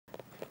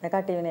Mega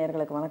TV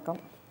நேயர்களுக்கு வணக்கம்.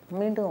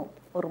 மீண்டும்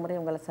ஒரு முறை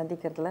உங்களை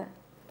சந்திக்கிறதுல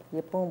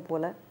எப்பவும்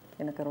போல்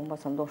எனக்கு ரொம்ப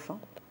சந்தோஷம்.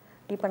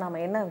 இப்போ நாம்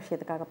என்ன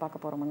விஷயத்துக்காக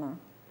பார்க்க போகிறோம்னா,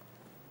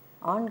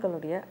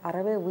 ஆண்களுடைய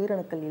அறவே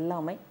உயிரணுக்கள்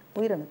இல்லாமை,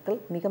 உயிரணுக்கள்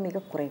மிக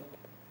மிக குறைவு.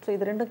 ஸோ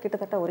இது ரெண்டும்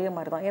கிட்டத்தட்ட ஒரே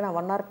மாதிரி தான். ஏன்னா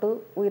 1 or 2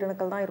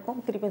 உயிரணுக்கள் தான் இருக்கும்,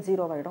 திருப்பி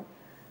 0 ஆகிடும்.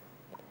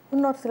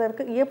 இன்னொரு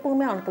சிலருக்கு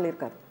எப்பவுமே அணுக்கள்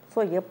இருக்காது. ஸோ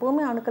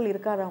எப்பவுமே அணுக்கள்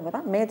இருக்காதவங்க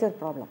தான் மேஜர்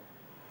ப்ராப்ளம்.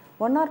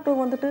 1 or 2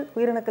 வந்துட்டு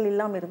உயிரணுக்கள்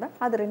இல்லாமல் இருந்தால்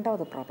அது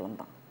ரெண்டாவது ப்ராப்ளம்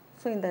தான்.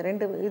 ஸோ இந்த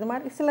ரெண்டு இது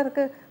மாதிரி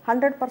சிலருக்கு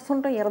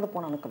 100% இறந்து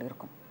போன அணுக்கள்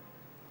இருக்கும்.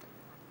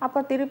 அப்போ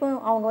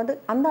திருப்பியும் அவங்க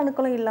அந்த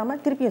அணுக்களும்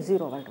இல்லாமல் திருப்பியும்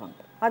 0 ஆகிடுவாங்க.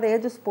 அது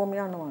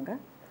ஏஜோஸ்போமியான்னுவாங்க,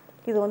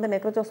 இது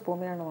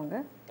நெக்ரோஜோஸ்போமியான்னுவாங்க.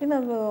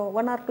 இன்னும்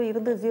 1 or 2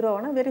 இருந்து 0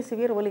 ஆனால் வெரி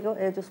சிவியர் ஒலிகோ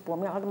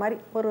ஏஜோஸ்போமியா. அது மாதிரி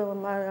ஒரு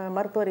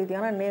மருத்துவ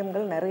ரீதியான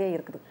நேம்கள் நிறைய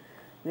இருக்குது.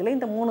 இதில்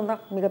இந்த 3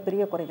 தான்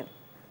மிகப்பெரிய குறைகள்.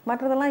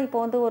 மற்றதெல்லாம்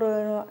இப்போ ஒரு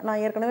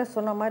நான் ஏற்கனவே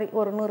சொன்ன மாதிரி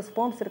ஒரு 100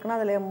 ஸ்போம்ஸ் இருக்குன்னா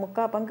அதில்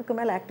 3/4 பங்குக்கு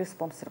மேலே ஆக்டிவ்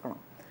ஸ்போம்ஸ்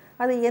இருக்கணும்.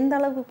 அது எந்த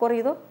அளவுக்கு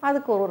குறையுதோ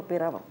அதுக்கு ஒரு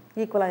பேராக வரும்.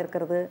 ஈக்குவலாக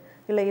இருக்கிறது,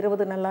 இல்லை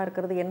 20 நல்லா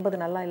இருக்கிறது, 80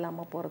 நல்லா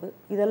இல்லாமல் போகிறது,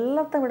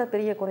 இதெல்லாத்த விட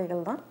பெரிய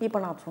குறைகள் தான் இப்போ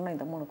நான் சொன்ன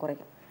இந்த 3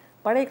 குறைகள்.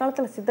 பழைய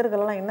காலத்தில்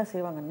சித்தர்கள்லாம் என்ன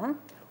செய்வாங்கன்னா,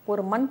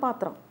 ஒரு மண்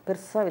பாத்திரம்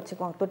பெருசாக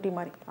வச்சுக்குவாங்க, தொட்டி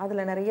மாதிரி.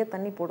 அதில் நிறைய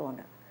தண்ணி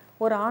போடுவாங்க.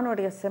 ஒரு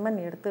ஆணுடைய செமன்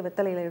எடுத்து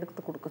வெத்தலையில்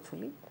எடுத்து கொடுக்க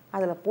சொல்லி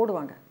அதில்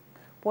போடுவாங்க.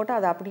 போட்டால்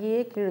அது அப்படியே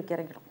கீழே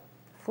இறங்கிடும்.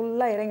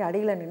 ஃபுல்லாக இறங்கி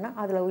அடியில் நின்னால்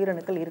அதில்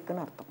உயிரணுக்கள்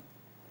இருக்குதுன்னு அர்த்தம்.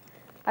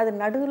 அது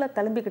நடுவில்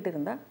தழும்பிக்கிட்டு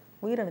இருந்தால்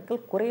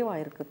உயிரணுக்கள்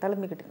குறைவாக இருக்குது.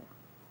 தழும்பிக்கிட்டு இருந்தால்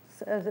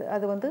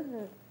அது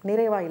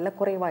நிறைவாக இல்லை,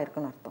 குறைவாக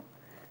இருக்குன்னு அர்த்தம்.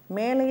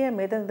 மேலேயே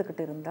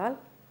மிதந்துக்கிட்டு இருந்தால்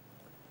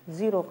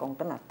 0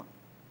 கவுண்ட்டுன்னு அர்த்தம்.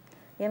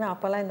 ஏன்னா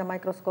அப்போல்லாம் இந்த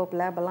மைக்ரோஸ்கோப்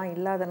லேபெல்லாம்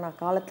இல்லாத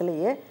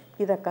காலத்திலேயே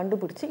இதை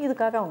கண்டுபிடிச்சி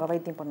இதுக்காக அவங்க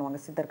வைத்தியம்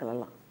பண்ணுவாங்க சித்தர்கள்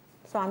எல்லாம்.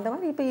 ஸோ அந்த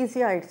மாதிரி இப்போ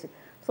ஈஸியாக ஆகிடுச்சு.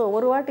 ஸோ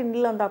ஒரு வாட்டி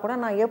நில் வந்தால் கூட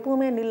நான்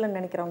எப்பவுமே நில்லுன்னு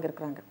நினைக்கிறவங்க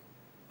இருக்கிறாங்க.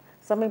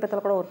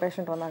 சமீபத்தில் கூட ஒரு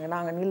பேஷண்ட் வந்தாங்க,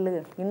 நாங்கள் நில்லு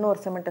இன்னொரு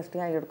செமன்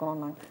டெஸ்ட்டையாக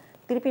எடுக்கணும்னாங்க.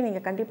 திருப்பி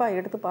நீங்கள் கண்டிப்பாக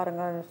எடுத்து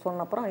பாருங்கன்னு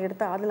சொன்னப்புறம்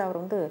எடுத்து அதில்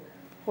அவர்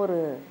ஒரு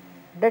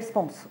டெட்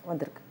ஸ்போம்ஸ்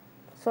வந்திருக்கு.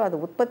 ஸோ அது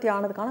உற்பத்தி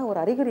ஆனதுக்கான ஒரு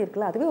அறிகுறி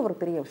இருக்குல்ல, அதுவே ஒரு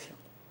பெரிய விஷயம்.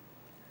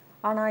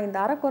 ஆனால் இந்த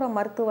அறக்குறை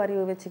மருத்துவ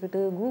அறிவை வச்சுக்கிட்டு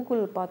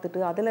கூகுள் பார்த்துட்டு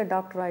அதில்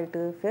டாக்டர்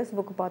ஆகிட்டு,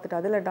 ஃபேஸ்புக் பார்த்துட்டு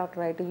அதில்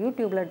டாக்டர் ஆகிட்டு,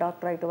 யூடியூப்பில்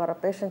டாக்டர் ஆகிட்டு வர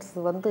பேஷண்ட்ஸ்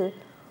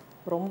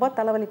ரொம்ப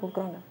தலைவலி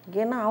கொடுக்குறாங்க.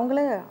 ஏன்னா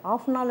அவங்களே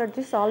of knowledge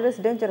is always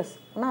dangerous.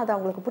 ஆனால் அது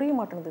அவங்களுக்கு புரிய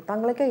மாட்டேங்குது.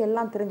 தங்களுக்கே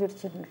எல்லாம்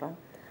தெரிஞ்சிடுச்சுன்றாங்க.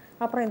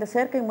 அப்புறம் இந்த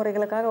செயற்கை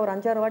முறைகளுக்காக ஒரு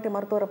 5-6 வாட்டி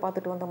மருத்துவரை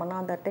பார்த்துட்டு வந்தோம்னா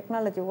அந்த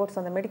டெக்னாலஜி வேர்ட்ஸ்,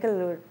 அந்த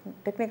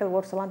டெக்னிக்கல்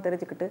வேர்ட்ஸ் எல்லாம்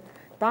தெரிஞ்சுக்கிட்டு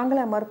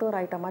தாங்களே மருத்துவர்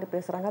ஆகிட்ட மாதிரி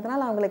பேசுகிறாங்க.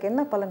 அதனால் அவங்களுக்கு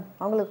என்ன பலன்?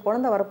 அவங்களுக்கு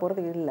குழந்தை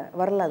வரப்போகிறது இல்லை,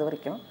 வரல அது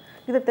வரைக்கும்.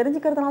 இதை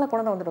தெரிஞ்சுக்கிறதுனால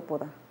குழந்தை வந்துட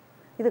போதா?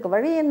 இதுக்கு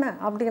வழி என்ன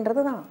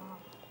அப்படின்றது தான்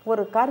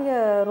ஒரு காரிய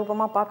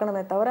ரூபமாக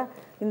பார்க்கணுமே தவிர,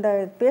 இந்த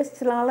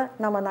பேஸ்ட்னால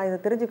நான் இதை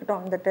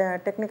தெரிஞ்சுக்கிட்டோம், இந்த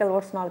டெக்னிக்கல்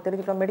வேர்ட்ஸ்னால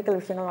தெரிஞ்சுக்கிட்டோம்,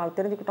 மெடிக்கல் விஷயங்கள்னால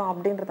தெரிஞ்சுக்கிட்டோம்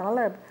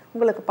அப்படின்றதுனால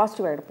உங்களுக்கு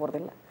பாசிட்டிவ் ஆகிட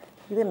போகிறதில்ல.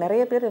 இது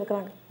நிறைய பேர்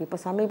இருக்கிறாங்க இப்போ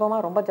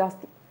சமீபமாக, ரொம்ப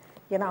ஜாஸ்தி.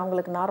 ஏன்னா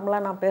அவங்களுக்கு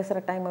நார்மலாக நான் பேசுகிற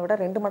டைமை விட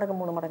 2 மடங்கு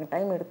 3 மடங்கு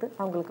டைம் எடுத்து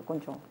அவங்களுக்கு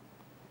கொஞ்சம்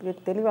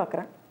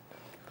தெளிவாக்குறேன்.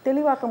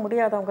 தெளிவாக்க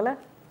முடியாதவங்கள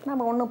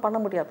நம்ம ஒன்றும் பண்ண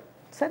முடியாது.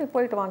 சரி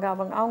போயிட்டு வாங்க,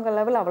 அவங்க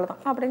லெவல்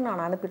அவ்வளோதான் அப்படின்னு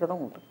நான்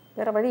அனுப்பிடுறதும் உண்டு.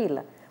 வேறு வழி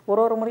இல்லை.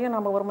 ஒரு முறையும்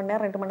நம்ம 1 மணி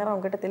நேரம் 2 மணி நேரம்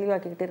அவங்ககிட்ட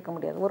தெளிவாக்கிக்கிட்டே இருக்க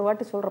முடியாது. ஒரு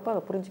வாட்டி சொல்கிறப்ப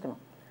அதை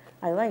புரிஞ்சுக்கணும்.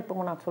 அதுதான்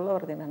இப்போ நான் சொல்ல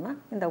வர்றது என்னென்னா,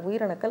 இந்த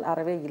உயிரணுக்கள்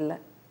அறவே இல்லை,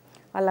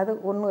 அல்லது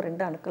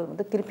 1-2 அணுக்கள்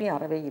திருப்பியும்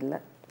அறவே இல்லை,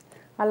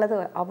 அல்லது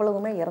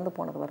அவ்வளவுமே இறந்து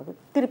போனது வருது,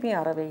 திருப்பியும்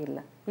அறவே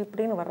இல்லை,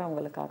 இப்படின்னு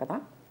வர்றவங்களுக்காக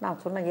தான் நான்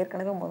சொன்ன,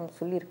 ஏற்கனவே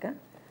சொல்லியிருக்கேன்,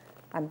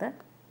 அந்த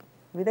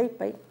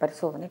விதைப்பை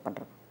பரிசோதனை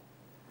பண்ணுறது.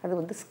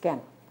 அது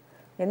ஸ்கேன்.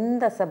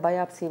 எந்த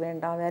பயாப்சி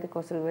வேண்டாம்,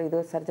 வேரிகோசல் இது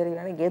சர்ஜரி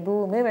வேண்டாம்,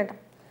 எதுவுமே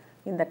வேண்டாம்.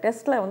 இந்த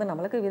டெஸ்ட்டில்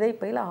நம்மளுக்கு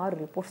விதைப்பையில் 6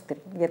 ரிப்போர்ட்ஸ்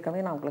தெரியும்.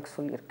 ஏற்கனவே நான் உங்களுக்கு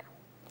சொல்லியிருக்கேன்.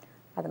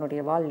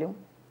 அதனுடைய வால்யூம்,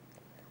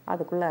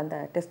 அதுக்குள்ளே அந்த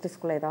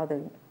டெஸ்டிஸ்குள்ளே ஏதாவது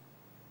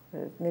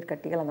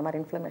நீர்க்கட்டிகள், அந்த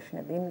மாதிரி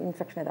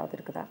இன்ஃபெக்ஷன் ஏதாவது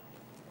இருக்குதா,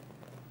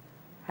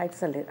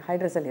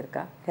 ஹைட்ரசல்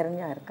இருக்கா,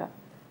 ஹெரனியா இருக்கா,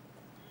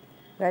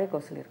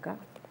 வேரிகோசல் இருக்கா,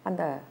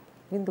 அந்த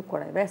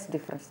விந்துக்குழை வேஸ்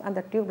டிஃப்ரென்ஸ், அந்த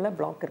டியூப்பில்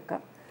பிளாக் இருக்கா,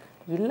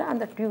 இல்லை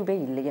அந்த டியூபே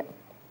இல்லையா,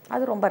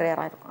 அது ரொம்ப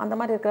ரேராக இருக்கும். அந்த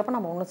மாதிரி இருக்கிறப்ப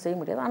நம்ம ஒன்றும் செய்ய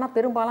முடியாது. ஆனால்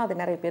பெரும்பாலும் அது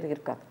நிறைய பேர்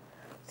இருக்காது.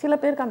 சில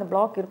பேருக்கு அந்த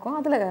பிளாக் இருக்கும்,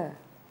 அதில்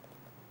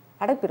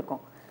அடைப்பு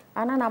இருக்கும்.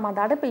 ஆனால் நம்ம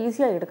அந்த அடைப்பை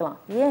ஈஸியாக எடுக்கலாம்.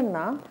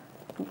 ஏன்னா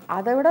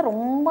அதை விட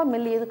ரொம்ப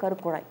மெல்லியது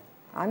கருக்குழாய்.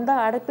 அந்த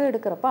அடைப்பை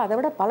எடுக்கிறப்ப அதை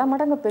விட பல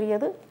மடங்கு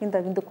பெரியது இந்த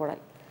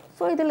விந்துக்குழாய்.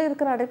 ஸோ இதில்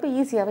இருக்கிற அடைப்பு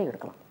ஈஸியாகவே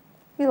எடுக்கலாம்.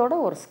 இதோட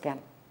ஒரு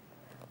ஸ்கேன்.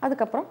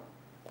 அதுக்கப்புறம்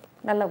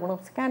நல்ல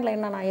குணம். ஸ்கேனில்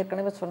என்ன, நான்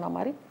ஏற்கனவே சொன்ன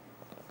மாதிரி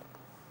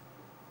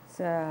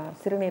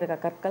சிறுநீரக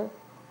கற்கள்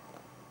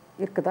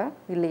இருக்குதா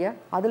இல்லையா,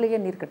 அதுலேயே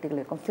நீர்க்கட்டிகள்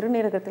இருக்கும்.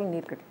 சிறுநீரகத்தில்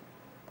நீர்க்கட்டி,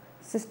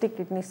 சிஸ்டிக்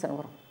கிட்னிஸ்ன்னு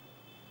வரும்,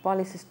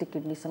 பாலிசிஸ்டிக்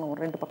கிட்னிஸ்ன்னு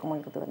ஒரு 2 பக்கமும்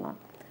இருக்குதுன்னா.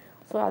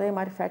 ஸோ அதே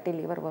மாதிரி ஃபேட்டி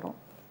லிவர் வரும்,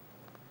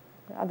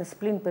 அந்த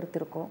ஸ்ப்ளீன் பெருத்து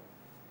இருக்கும்,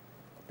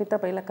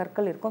 பித்தப்பையில்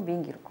கற்கள் இருக்கும்,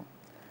 வீங்கி இருக்கும்.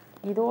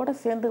 இதோடு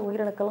சேர்ந்து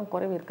உயிரணுக்களும்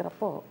குறைவு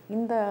இருக்கிறப்போ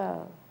இந்த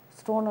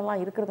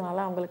ஸ்டோனெல்லாம் இருக்கிறதுனால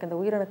அவங்களுக்கு இந்த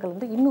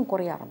உயிரணுக்கள் இன்னும்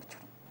குறைய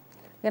ஆரம்பிச்சிடும்.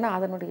 ஏன்னா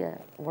அதனுடைய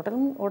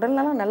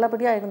உடல்நலம்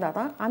நல்லபடியாக இருந்தால்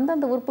தான்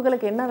அந்தந்த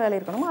உறுப்புகளுக்கு என்ன வேலை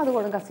இருக்கணுமோ அது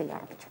ஒழுங்காக செய்ய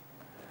ஆரம்பிச்சிடும்.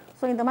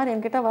 ஸோ இந்த மாதிரி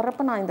என்கிட்ட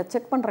வர்றப்போ நான் இந்த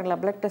செக் பண்ணுறேங்களா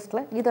பிளட்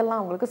டெஸ்ட்டில், இதெல்லாம்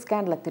அவங்களுக்கு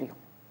ஸ்கேனில் தெரியும்.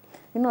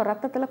 இன்னும்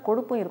ரத்தத்தில்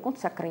கொழுப்பும் இருக்கும்,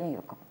 சர்க்கரையும்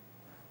இருக்கும்.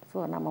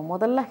 ஸோ நம்ம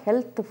முதல்ல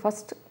ஹெல்த்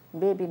ஃபஸ்ட்,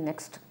 பேபி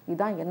நெக்ஸ்ட்,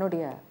 இதுதான்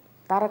என்னுடைய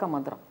தாரக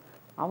மந்திரம்.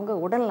 அவங்க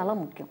உடல்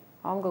நலம் முக்கியம்.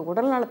 அவங்க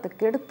உடல் நலத்தை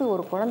கெடுத்து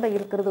ஒரு குழந்தை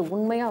இருக்கிறது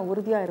உண்மையாக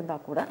உறுதியாக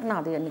இருந்தால் கூட நான்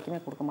அதை என்றைக்குமே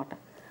கொடுக்க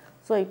மாட்டேன்.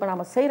 ஸோ இப்போ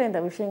நம்ம செய்கிற இந்த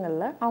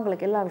விஷயங்களில்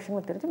அவங்களுக்கு எல்லா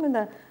விஷயங்களும் தெரிஞ்சும்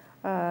இந்த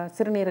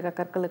சிறுநீரக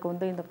கற்களுக்கு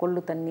வந்து இந்த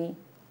கொள்ளு தண்ணி,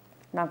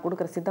 நான்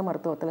கொடுக்குற சித்த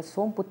மருத்துவத்தில்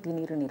சோம்புத்தி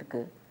நீருன்னு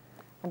இருக்குது.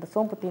 அந்த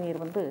சோம்புத்தி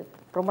நீர் வந்து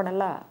ரொம்ப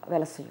நல்லா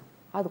வேலை செய்யும்.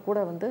 அது கூட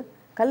வந்து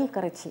கல்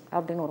கரைச்சி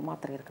அப்படின்னு ஒரு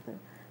மாத்திரை இருக்குது.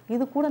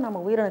 இது கூட நம்ம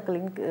உயிரணுக்கள்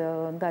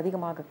வந்து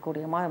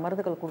அதிகமாகக்கூடிய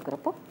மருந்துகள்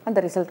கொடுக்குறப்போ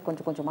அந்த ரிசல்ட்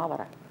கொஞ்சம் கொஞ்சமாக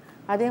வரேன்.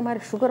 அதே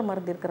மாதிரி சுகர்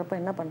மருந்து இருக்கிறப்ப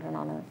என்ன பண்ணுறேன்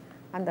நான்,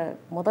 அந்த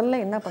முதல்ல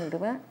என்ன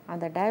பண்ணிவிடுவேன்,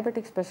 அந்த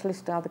டயபெட்டிக்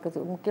ஸ்பெஷலிஸ்ட்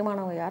அதுக்கு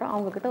முக்கியமானவங்க யாரோ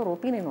அவங்கக்கிட்ட ஒரு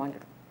ஒப்பீனியன்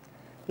வாங்கிடுவேன்.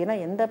 ஏன்னா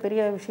எந்த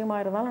பெரிய விஷயமா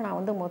இருந்தாலும் நான்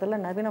வந்து முதல்ல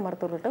நவீன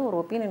மருத்துவர்கிட்ட ஒரு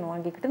ஒப்பீனியன்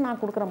வாங்கிக்கிட்டு நான்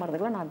கொடுக்குற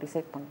மருந்துகளை நான்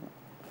டிசைட் பண்ணுவேன்.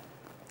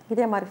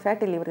 இதே மாதிரி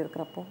ஃபேட்டி லிவர்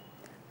இருக்கிறப்போ,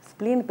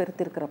 ஸ்ப்ளீன்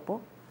பெருத்து இருக்கிறப்போ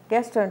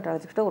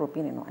கேஸ்ட்ரோஎன்ட்ராலஜிக்கிட்ட ஒரு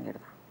ஒப்பீனியன்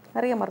வாங்கிடுவேன்.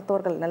 நிறைய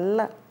மருத்துவர்கள்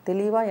நல்லா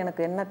தெளிவாக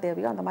எனக்கு என்ன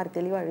தேவையோ அந்த மாதிரி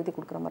தெளிவாக எழுதி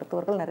கொடுக்குற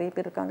மருத்துவர்கள் நிறைய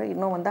பேர் இருக்காங்க.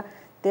 இன்னும் வந்தால்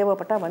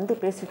தேவைப்பட்டால் வந்து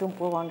பேசிட்டும்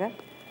போவாங்க.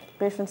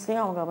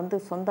 பேஷண்ட்ஸையும் அவங்க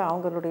வந்து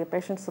அவங்களுடைய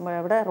பேஷண்ட்ஸை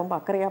விட ரொம்ப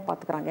அக்கறையாக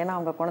பார்த்துக்குறாங்க. ஏன்னா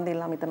அவங்க குழந்தை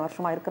இல்லாமல் இத்தனை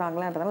வருஷமாக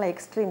இருக்கிறாங்களேன்றதுனால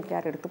எக்ஸ்ட்ரீம்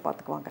கேர் எடுத்து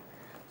பார்த்துக்குவாங்க.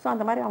 ஸோ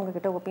அந்த மாதிரி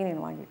அவங்கக்கிட்ட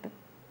ஒப்பீனியன் வாங்கிட்டு,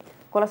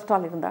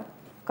 கொலஸ்ட்ரால் இருந்தால்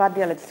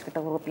கார்டியாலஜிஸ்ட்கிட்ட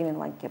ஒரு ஒப்பீனியன்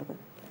வாங்கிக்கிறது.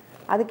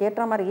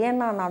 அதுக்கேற்ற மாதிரி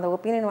ஏன்னா நான் அந்த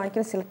ஒப்பீனியன்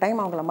வாங்கிக்கிற சில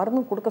டைம் அவங்கள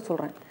மருந்து கொடுக்க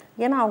சொல்கிறேன்.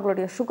 ஏன்னா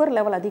அவங்களுடைய சுகர்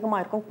லெவல்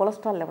அதிகமாக இருக்கும்,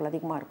 கொலஸ்ட்ரால் லெவல்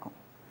அதிகமாக இருக்கும்.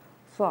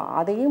 ஸோ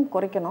அதையும்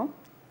குறைக்கணும்,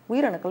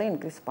 உயிரணுக்களையும்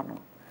இன்க்ரீஸ்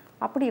பண்ணணும்.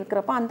 அப்படி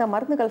இருக்கிறப்ப அந்த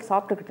மருந்துகள்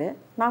சாப்பிட்டுக்கிட்டு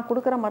நான்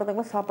கொடுக்குற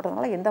மருந்துகளும்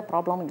சாப்பிட்றதுனால எந்த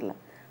ப்ராப்ளமும் இல்லை.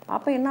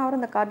 அப்போ என்ன ஆகும்,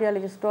 இந்த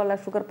கார்டியாலஜிஸ்ட்டோ இல்லை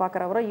சுகர்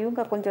பார்க்குறவரோ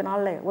இவங்க கொஞ்சம்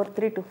நாளில் ஒரு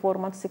 3 to 4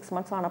 months 6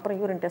 months ஆனப்புறம்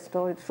urine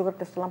டெஸ்ட்டோ sugar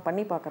டெஸ்ட்டெல்லாம்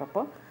பண்ணி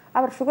பார்க்குறப்போ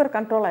அவர் சுகர்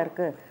கண்ட்ரோலாக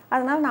இருக்குது,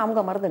 அதனால் நான்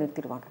அவங்க மருந்து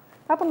நிறுத்திடுவாங்க.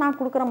 அப்போ நான்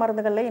கொடுக்குற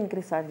மருந்துகளில்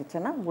இன்க்ரீஸ்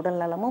ஆகிடுச்சுன்னா உடல்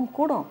நலமும்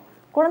கூடும்,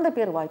 குழந்தை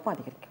பேர் வாய்ப்பும்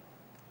அதிகரிக்கும்.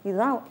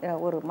 இதுதான்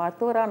ஒரு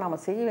மருத்துவராக நம்ம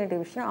செய்ய வேண்டிய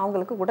விஷயம்.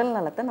 அவங்களுக்கு உடல்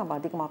நலத்தை நம்ம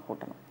அதிகமாக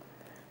கூட்டணும்.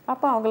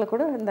 அப்போ அவங்களுக்கு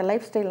கூட இந்த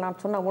லைஃப் ஸ்டைல்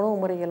நான் சொன்ன உணவு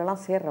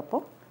முறைகளெல்லாம் சேர்றப்போ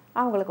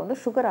அவங்களுக்கு வந்து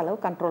சுகர் அளவு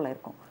கண்ட்ரோலாக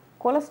இருக்கும்,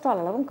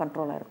 கொலஸ்ட்ரால் அளவும்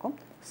கண்ட்ரோலாக இருக்கும்.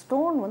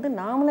 ஸ்டோன் வந்து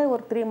நாமளே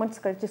ஒரு 3 months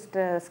கழித்து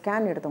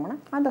ஸ்கேன் எடுத்தோம்னா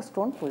அந்த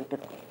ஸ்டோன் போயிட்டு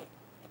இருக்கும்.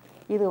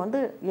 இது வந்து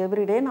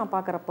எவ்ரிடே நான்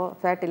பார்க்குறப்போ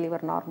ஃபேட்டி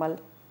லிவர் நார்மல்,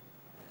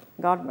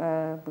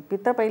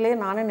 பித்தப்பையிலே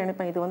நானே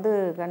நினைப்பேன் இது வந்து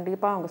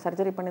கண்டிப்பாக அவங்க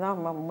சர்ஜரி பண்ணி தான்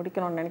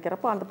முடிக்கணும்னு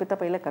நினைக்கிறப்போ அந்த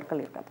பித்தப்பையில்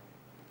கற்கள் இருக்காது.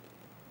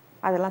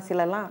 அதெல்லாம்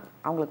சிலலாம்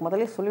அவங்களுக்கு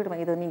முதலே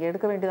சொல்லிவிடுவேன், இதை நீங்கள்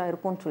எடுக்க வேண்டியதாக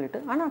இருக்கும்னு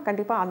சொல்லிட்டு. ஆனால்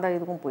கண்டிப்பாக அந்த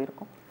இதுவும்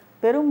போயிருக்கும்.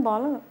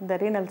 பெரும்பாலும் இந்த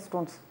ரீனல்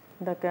ஸ்டோன்ஸ்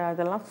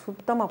இதெல்லாம்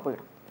சுத்தமாக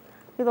போயிடும்.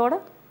 இதோட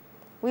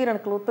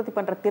உயிரணுக்கள் உற்பத்தி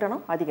பண்ணுற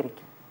திறனும்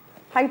அதிகரிக்கும்,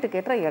 ஹைட்டுக்கு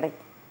ஏற்ற எடை.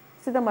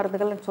 சித்த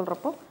மருந்துகள்னு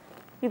சொல்கிறப்போ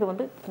இது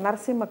வந்து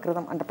நரசிம்ம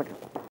கிருதம் அண்டப்படி.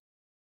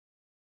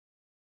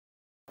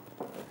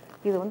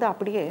 இது வந்து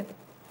அப்படியே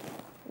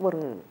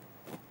ஒரு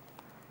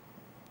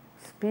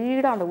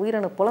ஸ்பீடாக அந்த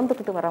உயிரணு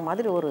புலந்துக்கிட்டு வர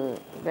மாதிரி ஒரு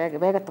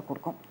வேகத்தை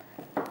கொடுக்கும்.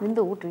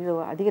 விந்து ஊற்று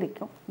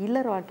அதிகரிக்கும்,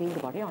 இல்லற வாழ்க்கை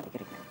ஈடுபாடையும்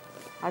அதிகரிக்கும்.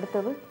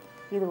 அடுத்தது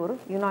இது ஒரு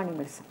யுனானி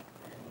மெடிசன்,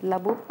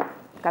 லபு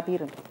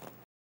கபீரன்.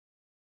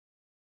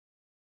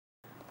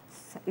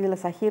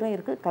 இதில் சஹீரும்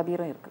இருக்குது,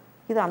 கபீரும் இருக்குது.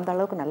 இது அந்த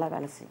அளவுக்கு நல்லா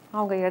வேலை செய்யும்.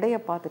 அவங்க எடையை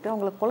பார்த்துட்டு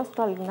அவங்களுக்கு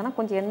கொலஸ்ட்ரால் இருந்தானா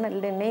கொஞ்சம்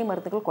நெய்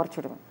மருந்துகள்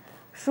குறைச்சிடுவேன்,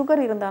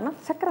 சுகர் இருந்தானா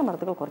சர்க்கரை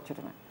மருந்துகள்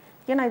குறைச்சிடுவேன்.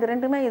 ஏன்னா இது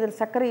ரெண்டுமே, இதில்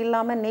சர்க்கரை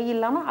இல்லாமல் நெய்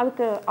இல்லாமல்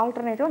அதுக்கு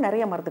ஆல்டர்னேட்டிவாக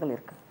நிறைய மருந்துகள்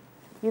இருக்குது.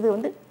 இது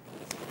வந்து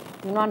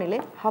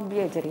யுனானிலே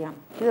ஹப்யே ஜெரியான்,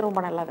 இது ரொம்ப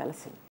நல்லா வேலை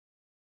செய்யும்.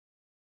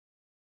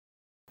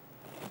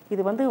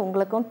 இது வந்து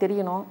உங்களுக்கும்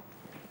தெரியணும்,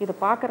 இதை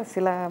பார்க்குற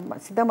சில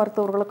சித்த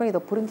மருத்துவர்களுக்கும் இதை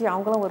புரிஞ்சு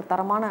அவங்களும் ஒரு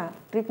தரமான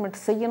ட்ரீட்மெண்ட்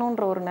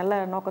செய்யணுன்ற ஒரு நல்ல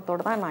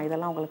நோக்கத்தோடு தான் நான்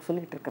இதெல்லாம் உங்களுக்கு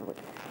சொல்லிக்கிட்டு இருக்கிறது.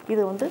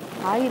 இது வந்து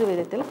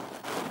ஆயுர்வேதத்தில்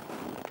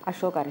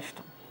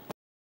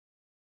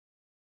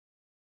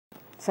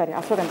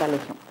அஸ்வகந்தா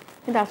லேகியம்.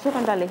 இந்த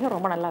அஸ்வகந்தா லேகியம்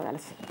ரொம்ப நல்லா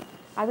வேலை செய்யும்.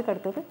 அதுக்கு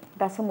அடுத்தது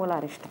தசமூல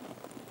அரிஷ்டம்.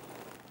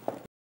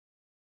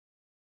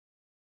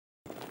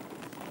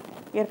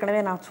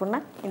 ஏற்கனவே நான்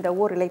சொன்ன இந்த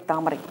ஓரிலை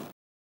தாமரை,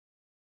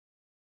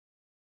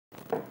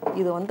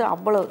 இது வந்து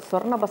அவ்வளோ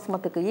சொர்ண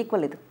பஸ்மத்துக்கு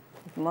ஈக்குவல். இது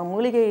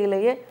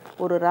மூலிகையிலேயே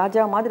ஒரு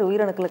ராஜா மாதிரி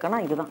உயிரணுக்களுக்கான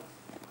இதுதான்.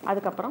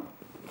 அதுக்கப்புறம்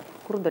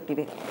குறுந்தொட்டி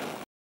வேர்,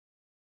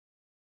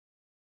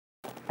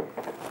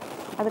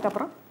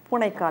 அதுக்கப்புறம்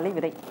பூனைக்காளி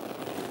விதை.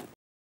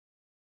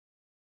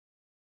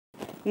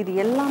 இது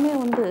எல்லாமே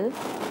வந்து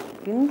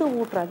விந்து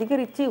ஊற்று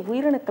அதிகரித்து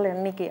உயிரணுக்கள்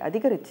எண்ணிக்கை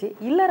அதிகரித்து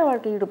இல்லற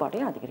வாழ்க்கை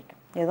ஈடுபாட்டையும்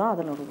அதிகரிக்கும். இதுதான்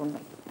அதனோட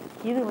உண்மை.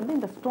 இது வந்து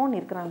இந்த ஸ்டோன்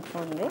இருக்கிறாங்க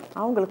ஸ்டோன்லே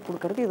அவங்களுக்கு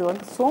கொடுக்கறது. இது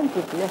வந்து சோம்பு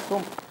இருக்கு இல்லையா,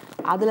 சோம்பு,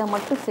 அதில்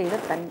மட்டும் செய்த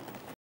தண்ணி.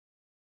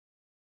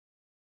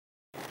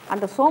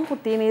 அந்த சோம்பு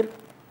தீநீர்,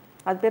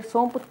 அது பேர்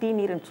சோம்பு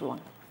தீநீர்னு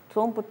சொல்லுவாங்க.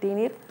 சோம்பு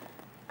தீநீர்,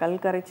 கல்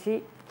கரைச்சி,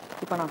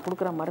 இப்போ நான்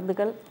கொடுக்குற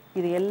மருந்துகள்,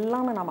 இது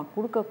எல்லாமே நம்ம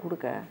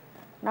கொடுக்க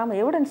நாம்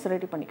எவிடன்ஸ்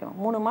ரெடி பண்ணிக்கணும்.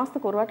 3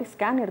 மாதத்துக்கு ஒரு வாட்டி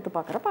ஸ்கேன் எடுத்து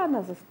பார்க்குறப்ப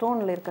அந்த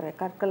ஸ்டோனில் இருக்கிற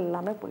கற்கள்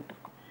எல்லாமே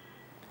போயிட்டுருக்கும்,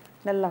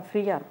 நல்லா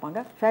ஃப்ரீயாக இருப்பாங்க.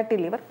 ஃபேட்டி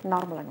லிவர்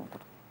நார்மலாக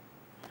வந்துடும்.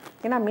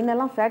 ஏன்னா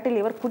முன்னெல்லாம் ஃபேட்டி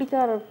லிவர்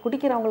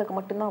குடிக்கிறவங்களுக்கு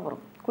மட்டும்தான்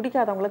வரும்,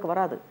 குடிக்காதவங்களுக்கு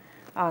வராது.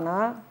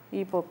 ஆனால்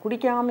இப்போ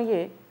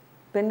குடிக்காமையே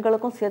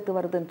பெண்களுக்கும் சேர்த்து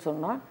வருதுன்னு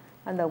சொன்னால்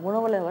அந்த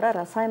உணவில் வர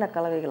ரசாயன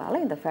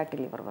கலவைகளால் இந்த ஃபேட்டி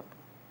லிவர் வருது.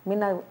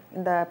 முன்ன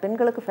இந்த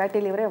பெண்களுக்கு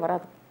ஃபேட்டி லிவரே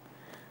வராது,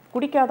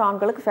 குடிக்காத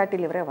ஆண்களுக்கு ஃபேட்டி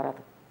லிவரே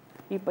வராது.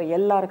 இப்போ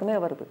எல்லாருக்குமே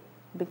வருது,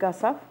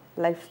 because of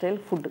life style,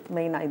 food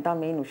மெயினாக.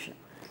 இதுதான் மெயின் விஷயம்.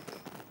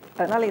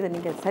 அதனால் இதை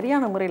நீங்கள்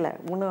சரியான முறையில்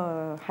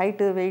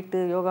ஹைட்டு, வெயிட்டு,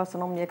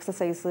 யோகாசனம்,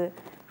 எக்ஸசைஸு,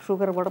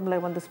 சுகர், உடம்புல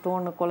வந்து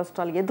ஸ்டோனு,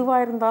 கொலஸ்ட்ரால்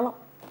எதுவாக இருந்தாலும்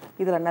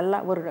இதில் நல்லா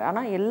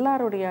ஆனால்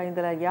எல்லாருடைய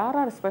இதில் யார்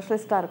யார்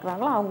ஸ்பெஷலிஸ்ட்டாக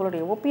இருக்கிறாங்களோ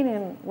அவங்களுடைய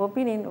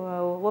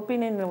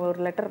ஒப்பீனியன் ஒரு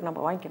லெட்டர்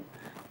நம்ம வாங்கிக்கணும்.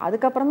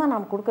 அதுக்கப்புறம் தான்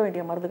நாம் கொடுக்க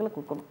வேண்டிய மருந்துகளை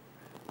கொடுக்கணும்.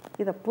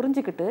 இதை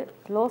புரிஞ்சுக்கிட்டு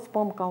லோ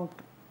ஸ்பெர்ம் கவுண்ட்,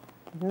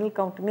 நில்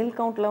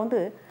கவுண்ட்டில் வந்து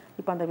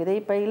இப்போ அந்த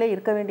விதைப்பையிலே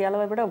இருக்க வேண்டிய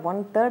அளவை விட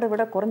 1/3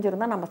 விட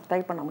குறைஞ்சிருந்தால் நம்ம ட்ரை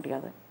பண்ண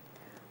முடியாது.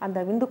 அந்த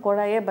விந்து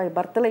குழாயே பை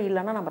பர்த்தில்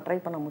இல்லைன்னா நம்ம ட்ரை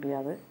பண்ண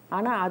முடியாது.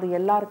 ஆனால் அது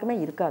எல்லாருக்குமே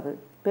இருக்காது.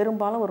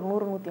 பெரும்பாலும் ஒரு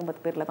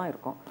 100-150 பேரில் தான்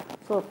இருக்கும்.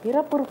 ஸோ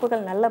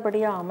பிறப்புறுப்புகள்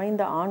நல்லபடியாக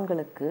அமைந்த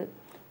ஆண்களுக்கு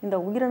இந்த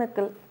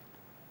உயிரணுக்கள்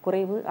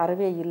குறைவு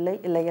அறவே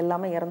இல்லை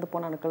எல்லாமே இறந்து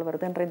போன அணுக்கள்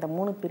வருதுன்ற இந்த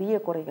 3 பெரிய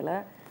குறைகளை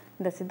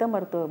இந்த சித்த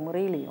மருத்துவ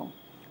முறையிலையும்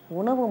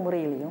உணவு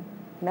முறையிலையும்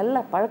நல்ல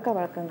பழக்க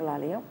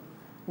வழக்கங்களாலேயும்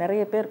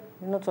நிறைய பேர்,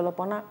 இன்னும்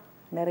சொல்லப்போனால்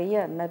நிறைய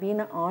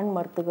நவீன ஆண்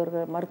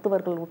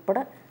மருத்துவர்கள் உட்பட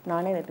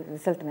நானே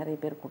ரிசல்ட் நிறைய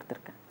பேர்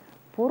கொடுத்துருக்கேன்.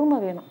 பொறுமை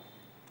வேணும்.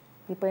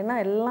 இப்போ என்ன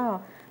எல்லாம்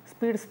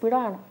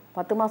ஸ்பீடாக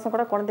 10 மாதம்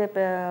கூட குழந்தைய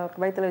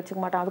வயிற்றில் வச்சுக்க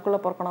மாட்டேன், அதுக்குள்ளே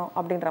பிறக்கணும்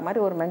அப்படின்ற மாதிரி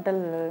ஒரு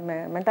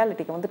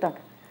மென்டாலிட்டிக்கு வந்துட்டாங்க.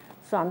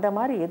 ஸோ அந்த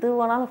மாதிரி எது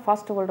வேணாலும்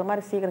ஃபாஸ்ட் வேர்ல்டு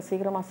மாதிரி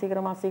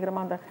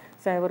சீக்கிரமாக அந்த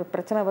ஒரு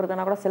பிரச்சனை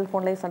வருதுன்னா கூட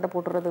செல்ஃபோன்லேயே சண்டை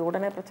போட்டுறது,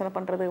 உடனே பிரச்சனை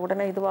பண்ணுறது,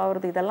 உடனே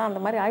இதுவாகிறது, இதெல்லாம்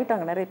அந்த மாதிரி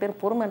ஆயிட்டாங்க. நிறைய பேர்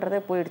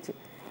பொறுமைன்றதே போயிடுச்சு.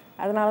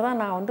 அதனால தான்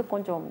நான் வந்து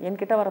கொஞ்சம்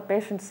என்கிட்ட வர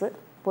பேஷண்ட்ஸு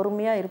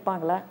பொறுமையாக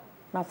இருப்பாங்களா,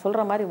 நான்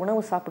சொல்கிற மாதிரி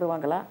உணவு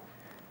சாப்பிடுவாங்களா,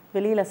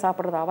 வெளியில்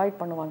சாப்பிட்றத அவாய்ட்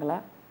பண்ணுவாங்களா,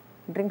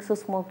 ட்ரிங்க்ஸு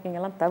ஸ்மோக்கிங்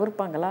எல்லாம்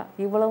தவிர்ப்பாங்களா,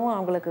 இவ்வளவும்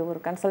அவங்களுக்கு ஒரு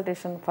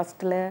கன்சல்டேஷன்,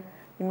 ஃபஸ்ட்டில்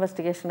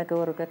இன்வெஸ்டிகேஷனுக்கு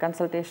ஒரு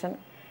கன்சல்டேஷன்,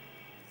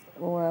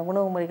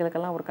 உணவு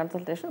முறைகளுக்கெல்லாம் ஒரு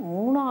கன்சல்டேஷன்,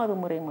 3ஆவது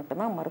முறை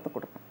மட்டும்தான் மருந்து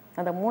கொடுப்பேன்.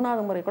 அந்த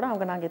 3ஆவது முறை கூட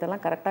அவங்க நாங்கள்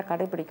இதெல்லாம் கரெக்டாக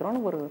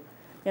கடைப்பிடிக்கிறோன்னு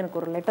எனக்கு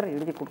ஒரு லெட்டர்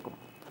எழுதி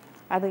கொடுக்கணும்.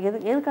 அது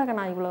எதுக்காக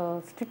நான் இவ்வளோ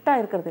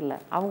ஸ்ட்ரிக்டாக இருக்கிறது இல்லை,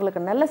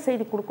 அவங்களுக்கு நல்ல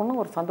செய்தி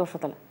கொடுக்கணும் ஒரு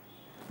சந்தோஷத்தில்.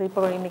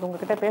 இப்போ இன்றைக்கி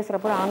உங்ககிட்ட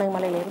பேசுகிறப்போ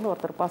ஆனைமலையிலேருந்து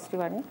ஒருத்தர்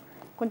பாசிட்டிவாக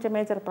கொஞ்சம்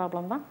மேஜர்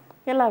ப்ராப்ளம் தான்,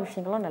 எல்லா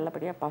விஷயங்களும்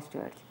நல்லபடியாக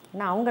பாசிட்டிவ் ஆகிடுச்சு.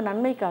 ஏன்னா அவங்க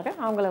நன்மைக்காக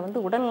அவங்கள வந்து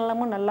உடல்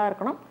நலமும் நல்லா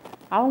இருக்கணும்,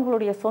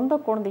 அவங்களுடைய சொந்த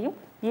குழந்தையும்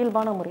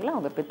இயல்பான முறையில்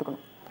அவங்க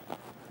பெற்றுக்கணும்.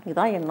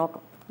 இதுதான் என்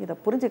நோக்கம். இதை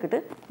புரிஞ்சுக்கிட்டு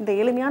இந்த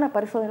எளிமையான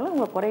பரிசோதனைகளை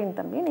உங்கள் குறையின்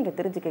தன்மையை நீங்கள்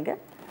தெரிஞ்சுக்கங்க.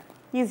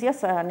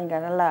 ஈஸியாக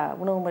நீங்கள் நல்ல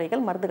உணவு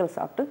முறைகள், மருந்துகள்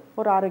சாப்பிட்டு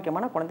ஒரு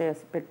ஆரோக்கியமான குழந்தைய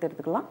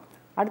பெற்றெடுத்துக்கலாம்.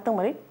 அடுத்த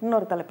முறை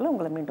இன்னொரு தலைப்பில்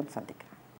உங்களை மீண்டும் சந்திக்கிறேன்.